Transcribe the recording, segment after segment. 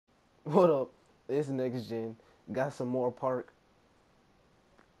What up? It's next gen. Got some more park.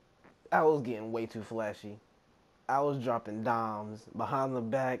 I was getting way too flashy. I was dropping dimes behind the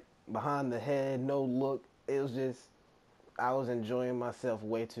back, behind the head, no look. It was just, I was enjoying myself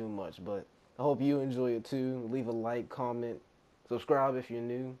way too much. But I hope you enjoy it too. Leave a like, comment, subscribe if you're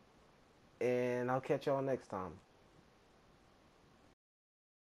new. And I'll catch y'all next time.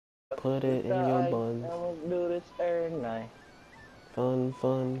 Put it in your buns. I'ma do this every night. Fun,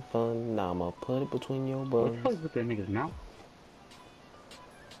 fun, fun. Now I'ma put it between your buns. What the fuck with that nigga's mouth?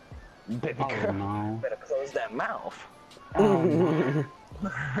 Baby girl, no. better close that mouth. Oh no.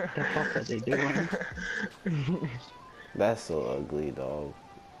 What the fuck are they doing? That's so ugly, dog.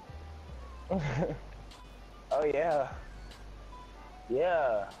 Oh yeah.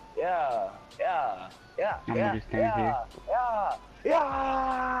 Yeah. I'ma just stand here.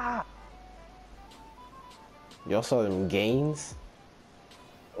 Yeah. Y'all saw them gains?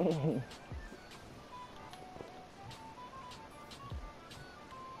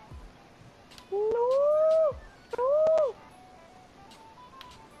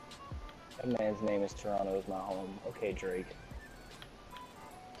 That man's name is Toronto is my home. Okay, Drake.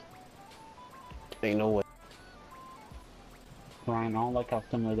 Ain't no way. Ryan, I don't like how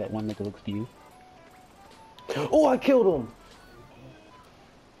similar that one nigga looks to you. Oh, I killed him!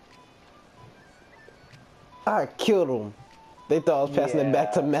 I killed him. They thought I was passing it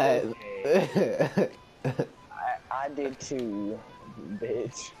back to Matt. Okay. I did too,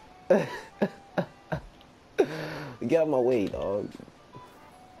 bitch. Get out of my way, dog.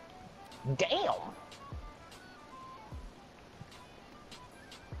 Damn!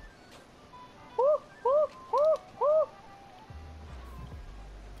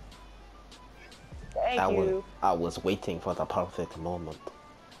 Thank you. I was waiting for the perfect moment.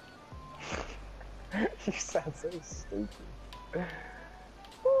 You sound so stupid.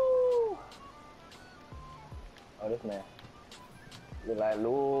 Woo. Oh, this man. You're like,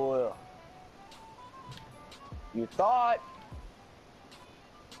 Lord. You thought.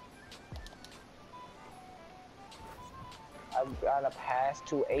 I've got a pass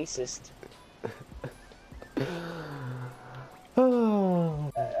to assist.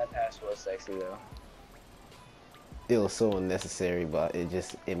 That pass was sexy though. It was so unnecessary, but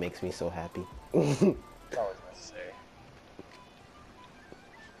it makes me so happy. It's always necessary.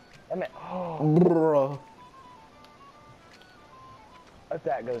 I mean, oh, Bruh. if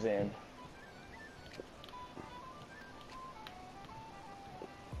that goes in.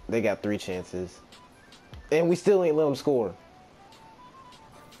 They got 3 chances. And we still ain't let them score.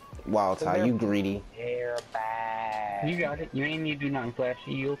 Wow, Ty, you greedy. They're bad. You got it. You ain't need to do nothing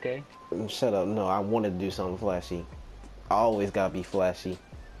flashy. You okay? Shut up. No, I wanted to do something flashy. I always gotta be flashy.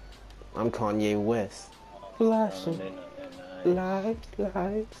 I'm Kanye West. Flashing. Lights,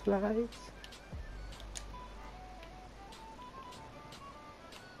 lights, lights.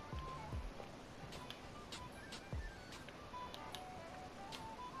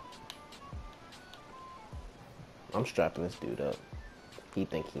 I'm strapping this dude up. He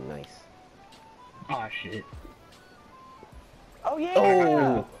think he nice. Aw, shit. Oh yeah.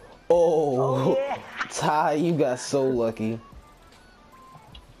 Oh, Oh yeah. Ty, you got so lucky.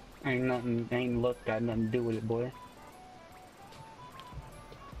 Ain't luck got nothing to do with it, boy.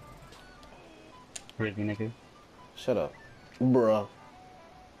 Really, nigga? Shut up, bruh.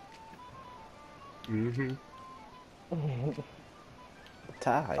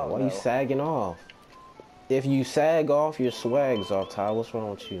 Ty, Oh, why no. you sagging off? If you sag off, your swag's off, Ty. What's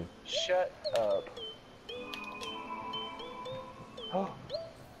wrong with you? Shut up. Oh.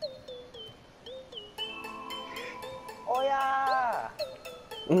 Oh yeah.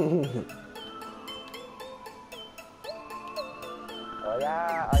 Oh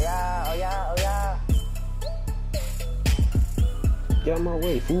yeah. Oh yeah. Oh yeah. Oh yeah. Get out of my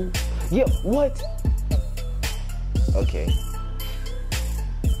way, fool. Yeah, what? Okay.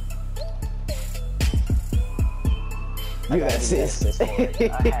 You got assist. I had to.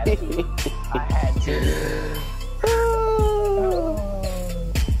 I had to.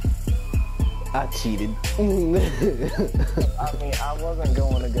 I cheated. I mean, I wasn't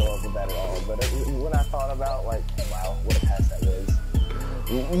going to go up with that at all, but when I thought about, like, wow, what a pass that was.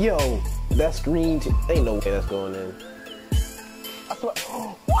 Yo, that screen, ain't no way that's going in. I swear.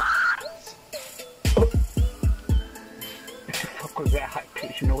 What? Fuck was that high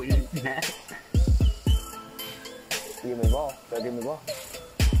pitch noise, man? Give me the ball. Go give me the ball.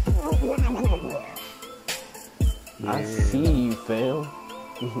 I see you, fam.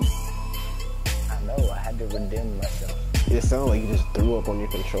 I know, I had to redeem myself. It sounded like you just threw up on your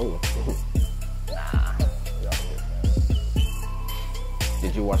controller. Nah. Did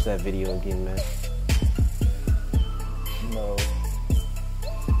Did you watch that video again, man? No.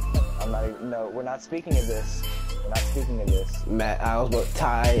 I'm not even, no, we're not speaking of this. We're not speaking of this. Matt, I was about to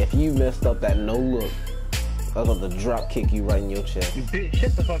Ty, if you messed up that no look, I was about to drop kick you right in your chest. You bitch,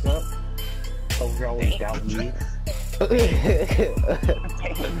 shut the fuck up. So you're always doubting me.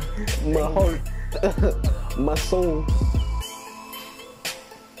 My heart, my soul.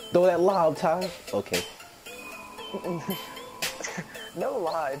 Throw that lob, Ty. Okay. No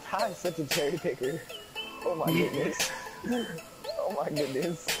lie, Ty's such a cherry picker. Oh my goodness. Oh my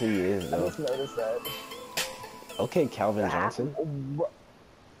goodness. He is, I though. just noticed that. Okay, Calvin Johnson.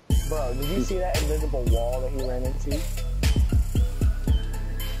 Bro, did you see that invisible wall that he ran into?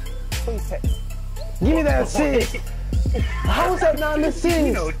 Please take. Give me that assist. How was that not an assist?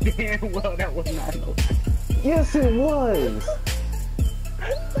 You know damn well that was not no. Yes, it was.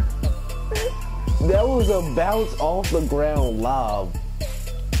 That was a bounce off the ground lob.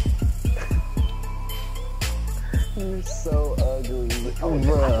 You're so ugly. Oh,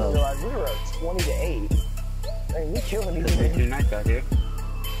 Bruh. I didn't realize we were at 20-8. I mean, we killing these It's too things. nice out here.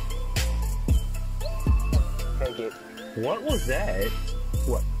 Take it. What was that?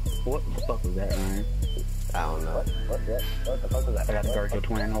 What the fuck was that, Ryan? I don't know. What the fuck was that? I got to guard your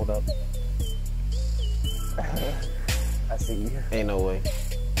twin, hold up. I see you. Ain't no way.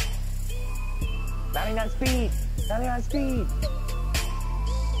 99 speed! 99 speed!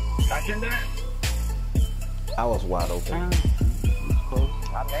 I shouldn't that? I was wide open. It's close.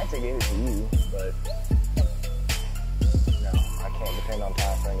 I meant to give it to you, but no, I can't depend on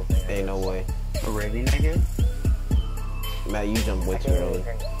Ty for anything. Ain't no way. Really, nigga? Matt, you jumped way I too can't early.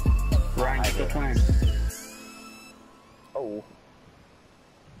 depend. Ryan, get your twin. Oh.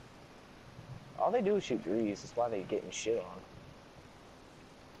 All they do is shoot threes. That's why they getting shit on.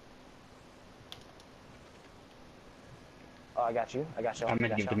 Oh, I got you. I got you. I'm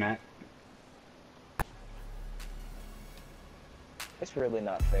gonna give to Matt. It's really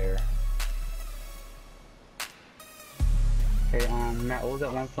not fair. Hey, Matt, what was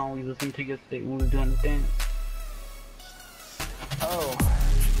that one song we listened to yesterday when we were doing the dance? Oh.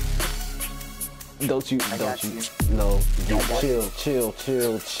 Don't you, I got you. no, got chill,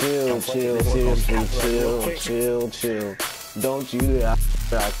 seriously, chill. Don't you do that,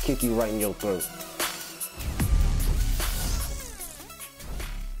 I'll kick you right in your throat.